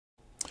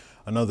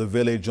Another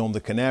village on the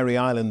Canary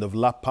island of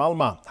La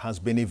Palma has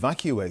been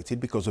evacuated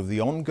because of the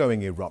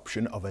ongoing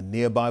eruption of a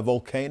nearby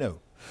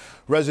volcano.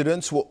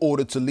 Residents were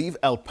ordered to leave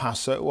El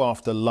Paso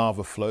after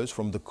lava flows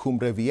from the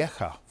Cumbre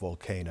Vieja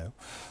volcano.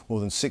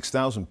 More than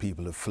 6,000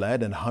 people have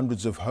fled and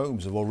hundreds of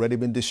homes have already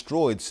been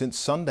destroyed since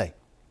Sunday.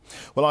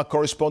 Well, our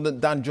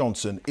correspondent Dan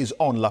Jonson is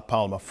on La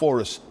Palma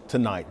for us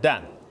tonight.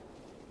 Dan.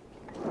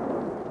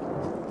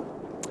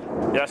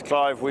 Yes,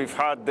 Clive, we've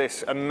had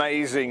this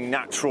amazing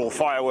natural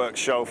fireworks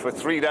show for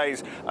 3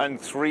 days and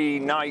 3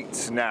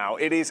 nights now.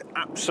 It is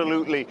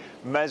absolutely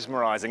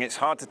mesmerizing. It's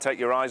hard to take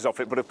your eyes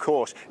off it, but of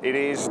course it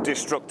is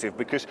destructive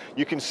because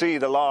you can see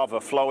the lava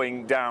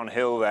flowing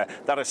downhill there.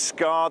 That has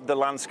scarred the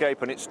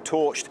landscape and it's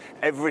torched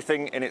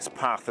everything in its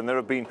path. And there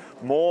have been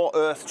more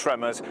earth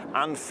tremors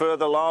and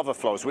further lava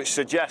flows, which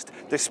suggest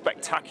this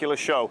spectacular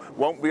show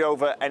won't be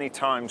over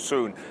anytime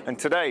soon. And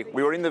today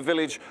we were in the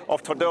village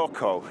of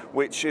Todorco,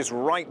 which is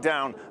right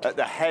down at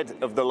the head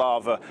of the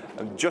lava,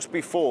 and just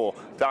before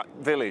that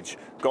village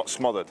got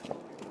smothered.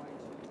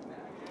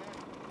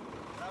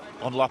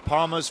 On La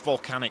Palma's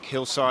volcanic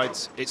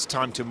hillsides, it's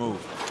time to move.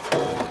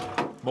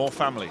 More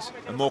families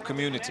and more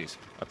communities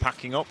are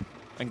packing up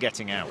and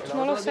getting out.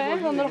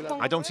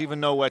 I don't even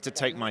know where to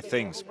take my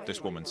things,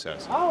 this woman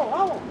says.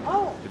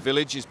 The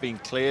village is being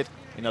cleared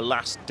in a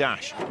last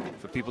dash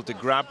for people to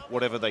grab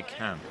whatever they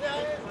can.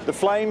 The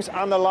flames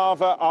and the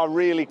lava are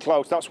really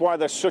close. That's why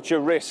there's such a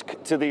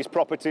risk to these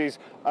properties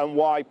and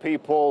why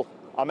people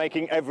are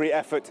making every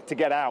effort to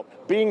get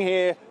out. Being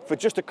here for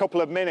just a couple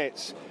of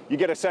minutes, you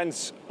get a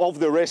sense of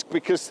the risk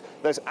because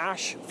there's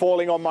ash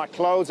falling on my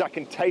clothes. I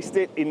can taste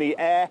it in the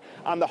air,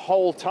 and the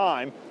whole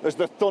time there's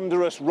the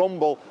thunderous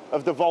rumble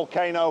of the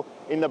volcano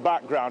in the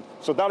background.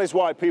 So that is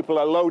why people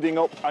are loading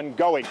up and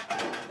going.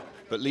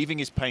 But leaving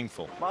is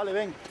painful,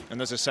 and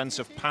there's a sense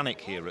of panic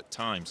here at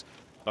times.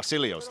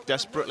 Basilio's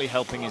desperately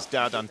helping his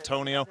dad,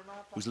 Antonio,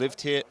 who's lived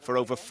here for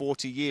over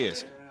 40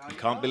 years, and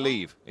can't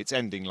believe it's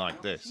ending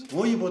like this.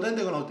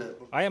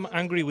 I am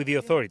angry with the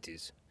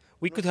authorities.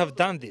 We could have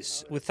done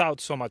this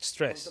without so much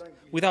stress,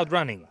 without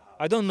running.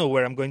 I don't know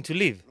where I'm going to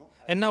live.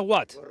 And now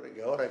what?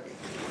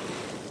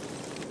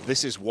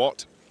 This is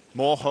what?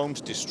 More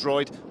homes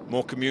destroyed,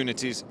 more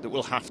communities that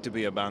will have to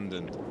be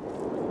abandoned.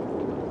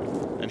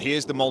 And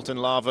here's the molten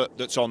lava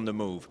that's on the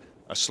move,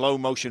 a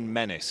slow-motion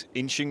menace,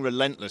 inching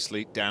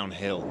relentlessly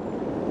downhill.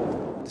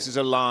 This is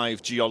a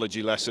live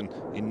geology lesson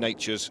in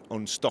nature's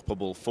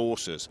unstoppable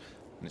forces.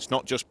 And it's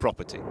not just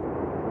property.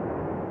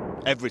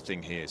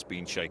 Everything here is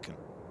being shaken.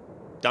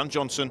 Dan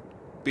Jonson,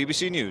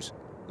 BBC News,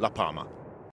 La Palma.